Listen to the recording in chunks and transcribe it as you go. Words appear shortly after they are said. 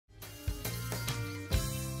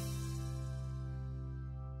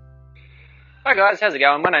Hi guys, how's it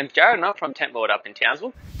going? My name's Jarrod and I'm from Tentworld up in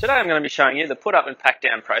Townsville. Today I'm going to be showing you the put up and pack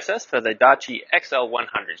down process for the Darche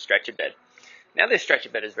XL100 Stretcher Bed. Now this stretcher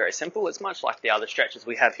bed is very simple. It's much like the other stretchers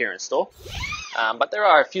we have here in store. But there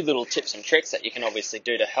are a few little tips and tricks that you can obviously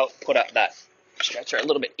do to help put up that stretcher a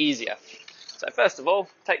little bit easier. So first of all,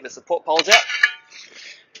 take the support poles out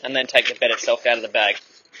and then take the bed itself out of the bag.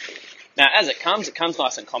 Now as it comes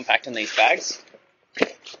nice and compact in these bags.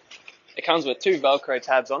 It comes with two Velcro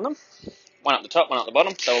tabs on them. One at the top, one at the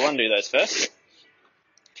bottom, so we'll undo those first.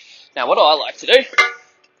 Now what I like to do,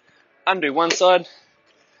 undo one side,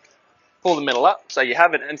 pull the middle up, so you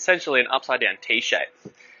have it essentially an upside down T shape.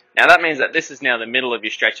 Now that means that this is now the middle of your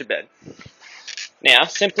stretcher bed. Now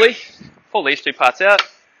simply pull these two parts out,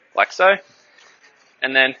 like so,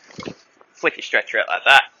 and then flick your stretcher out like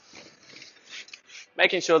that.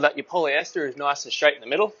 Making sure that your polyester is nice and straight in the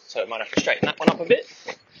middle, so I might have to straighten that one up a bit.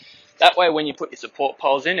 That way when you put your support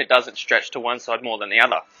poles in, it doesn't stretch to one side more than the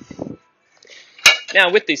other. Now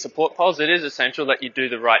with these support poles, it is essential that you do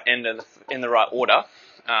the right end in the right order.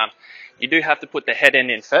 You do have to put the head end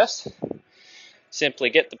in first. Simply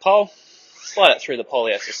get the pole, slide it through the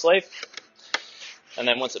polyester sleeve, and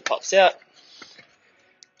then once it pops out,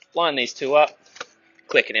 line these two up,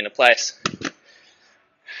 click it into place.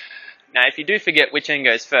 Now if you do forget which end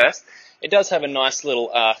goes first, it does have a nice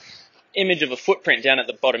little image of a footprint down at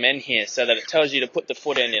the bottom end here, so that it tells you to put the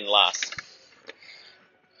foot end in last.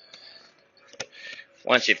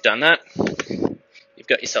 Once you've done that, you've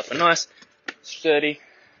got yourself a nice sturdy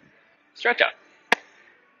stretcher.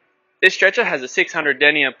 This stretcher has a 600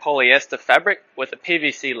 denier polyester fabric with a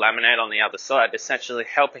PVC laminate on the other side, essentially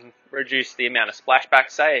helping reduce the amount of splashback,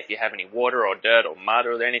 say if you have any water or dirt or mud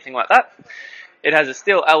or anything like that. It has a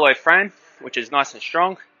steel alloy frame which is nice and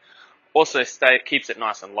strong, also keeps it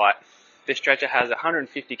nice and light. This stretcher has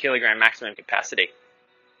 150 kilogram maximum capacity.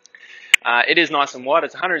 It is nice and wide.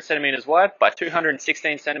 It's 100 centimeters wide by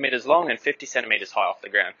 216 centimeters long and 50 centimeters high off the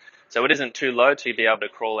ground. So it isn't too low to be able to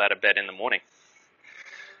crawl out of bed in the morning.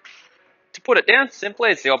 To put it down,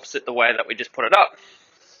 simply it's the opposite the way that we just put it up.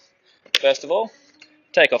 First of all,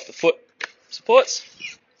 take off the foot supports,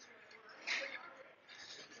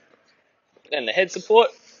 then the head support,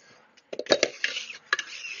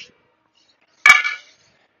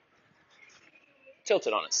 tilt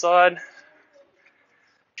it on its side,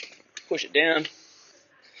 push it down.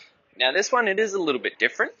 Now this one, it is a little bit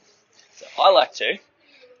different. So I like to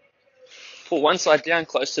pull one side down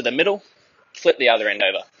close to the middle, flip the other end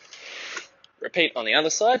over. Repeat on the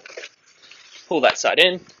other side, pull that side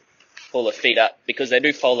in, pull the feet up, because they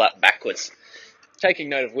do fold up backwards. Taking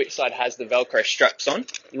note of which side has the Velcro straps on,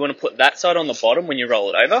 you want to put that side on the bottom when you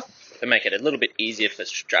roll it over to make it a little bit easier for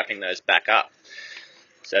strapping those back up.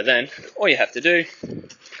 So then, all you have to do,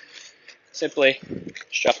 simply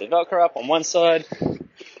strap the Velcro up on one side,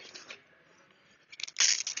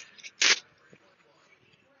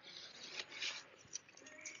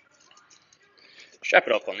 strap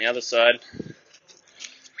it up on the other side,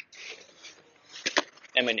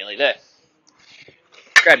 and we're nearly there.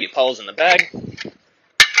 Grab your poles in the bag.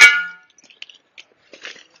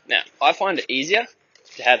 Now, I find it easier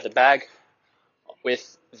to have the bag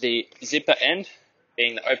with the zipper end,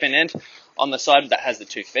 being the open end, on the side that has the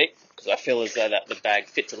 2 feet, because I feel as though that the bag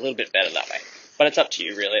fits a little bit better that way. But it's up to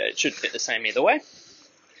you really, it should fit the same either way.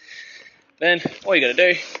 Then all you got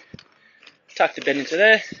to do, tuck the bed into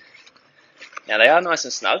there. Now they are nice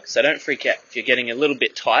and snug, so don't freak out if you're getting a little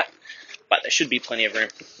bit tight, but there should be plenty of room.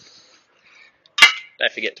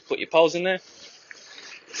 Don't forget to put your poles in there,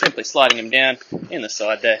 simply sliding them down in the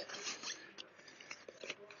side there.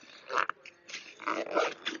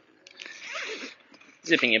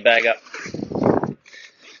 Zipping your bag up.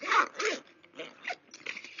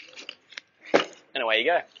 And away you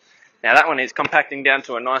go. Now that one is compacting down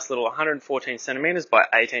to a nice little 114 centimeters by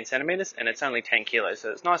 18 centimeters, and it's only 10 kilos, so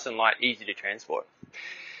it's nice and light, easy to transport.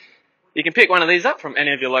 You can pick one of these up from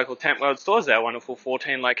any of your local Tentworld stores, our wonderful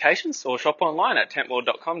 14 locations, or shop online at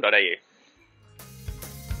tentworld.com.au.